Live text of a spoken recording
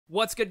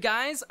What's good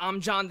guys,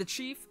 I'm John the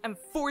Chief, and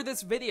for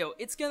this video,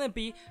 it's gonna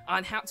be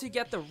on how to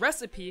get the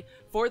recipe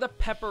for the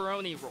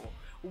pepperoni roll,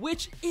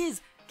 which is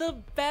the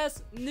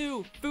best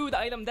new food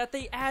item that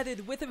they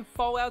added within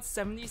Fallout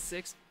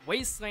 76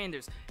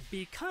 Wastelanders,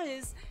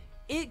 because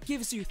it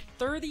gives you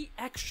 30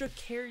 extra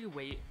carry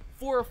weight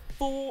for a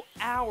full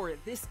hour.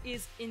 This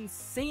is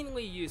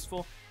insanely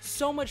useful,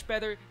 so much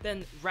better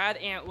than rad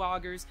ant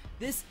loggers.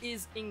 This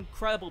is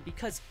incredible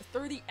because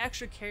 30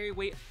 extra carry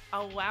weight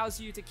allows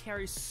you to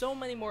carry so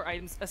many more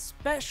items,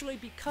 especially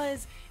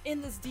because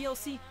in this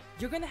DLC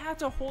you're gonna have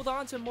to hold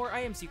on to more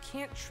items. You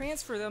can't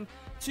transfer them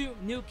to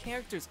new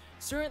characters.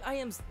 Certain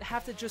items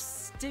have to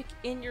just stick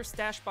in your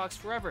stash box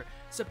forever.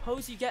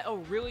 Suppose you get a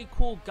really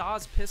cool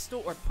gauze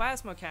pistol or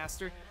plasma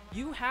caster,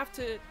 you have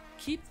to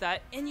keep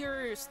that in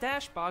your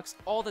stash box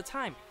all the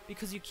time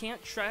because you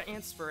can't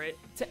transfer it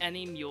to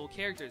any mule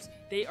characters.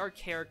 They are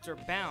character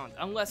bound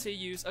unless you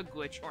use a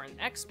glitch or an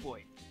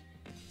exploit.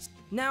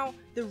 Now,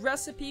 the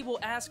recipe will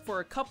ask for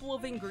a couple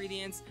of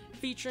ingredients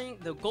featuring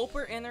the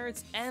gulper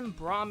innards and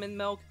Brahmin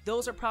milk.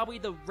 Those are probably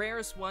the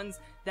rarest ones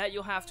that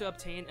you'll have to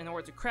obtain in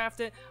order to craft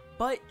it,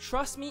 but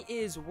trust me, it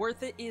is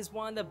worth it. It is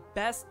one of the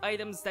best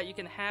items that you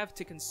can have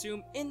to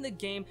consume in the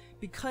game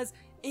because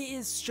it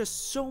is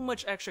just so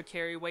much extra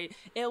carry weight.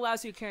 It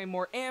allows you to carry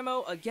more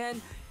ammo,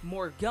 again,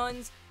 more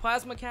guns,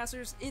 plasma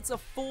casters. It's a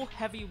full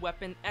heavy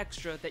weapon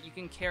extra that you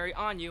can carry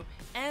on you,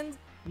 and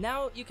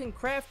now you can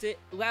craft it.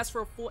 It lasts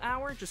for a full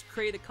hour, just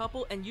create a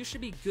couple and you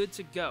should be good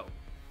to go.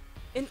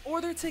 In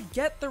order to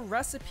get the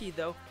recipe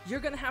though, you're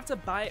gonna have to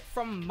buy it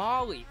from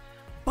Molly,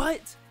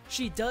 but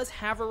she does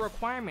have a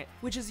requirement,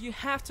 which is you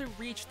have to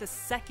reach the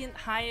second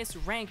highest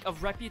rank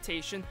of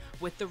reputation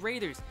with the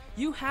raiders.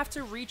 You have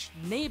to reach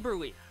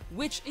neighborly,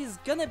 which is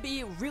gonna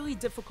be really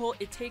difficult.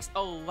 It takes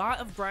a lot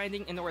of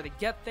grinding in order to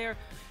get there.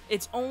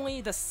 It's only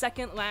the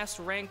second last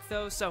rank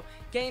though, so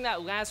getting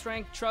that last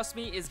rank, trust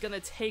me, is gonna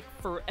take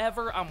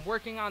forever. I'm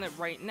working on it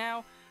right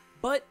now,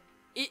 but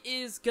it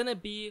is gonna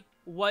be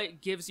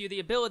what gives you the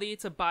ability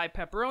to buy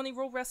pepperoni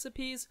roll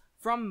recipes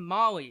from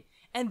Molly.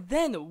 And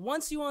then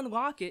once you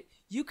unlock it,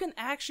 you can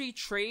actually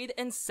trade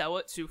and sell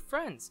it to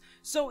friends.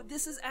 So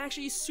this is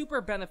actually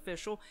super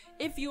beneficial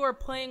if you are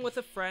playing with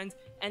a friend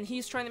and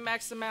he's trying to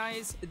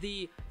maximize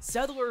the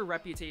settler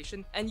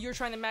reputation and you're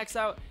trying to max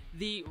out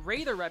the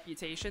raider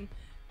reputation.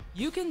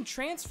 You can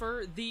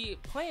transfer the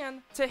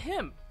plan to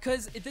him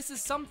because this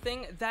is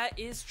something that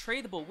is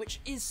tradable, which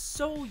is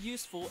so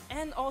useful,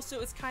 and also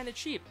it's kind of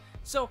cheap.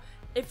 So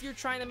if you're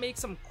trying to make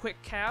some quick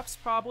caps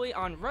probably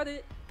on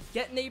Reddit,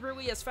 get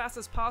neighborly as fast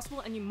as possible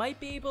and you might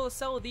be able to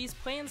sell these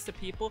plans to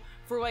people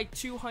for like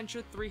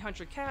 200,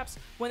 300 caps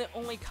when it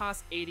only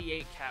costs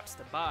 88 caps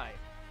to buy.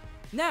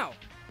 Now,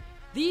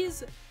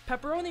 these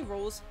pepperoni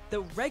rolls,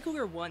 the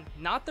regular one,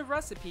 not the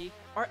recipe,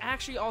 are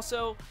actually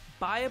also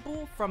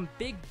buyable from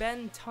Big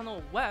Ben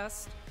Tunnel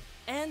West,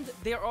 and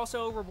they're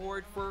also a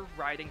reward for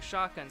riding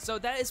shotgun. So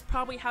that is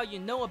probably how you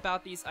know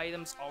about these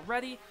items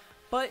already,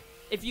 but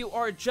if you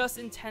are just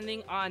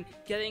intending on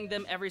getting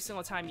them every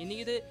single time you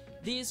need it,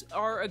 these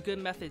are a good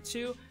method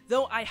too,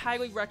 though I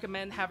highly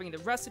recommend having the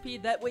recipe.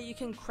 That way you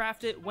can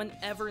craft it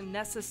whenever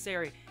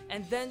necessary,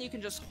 and then you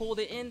can just hold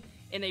it in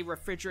a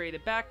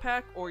refrigerated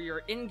backpack or your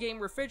in-game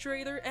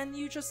refrigerator, and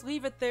you just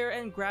leave it there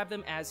and grab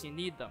them as you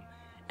need them.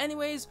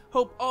 Anyways,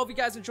 hope all of you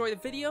guys enjoyed the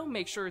video.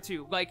 Make sure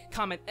to like,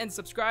 comment, and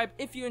subscribe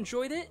if you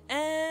enjoyed it,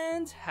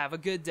 and have a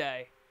good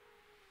day.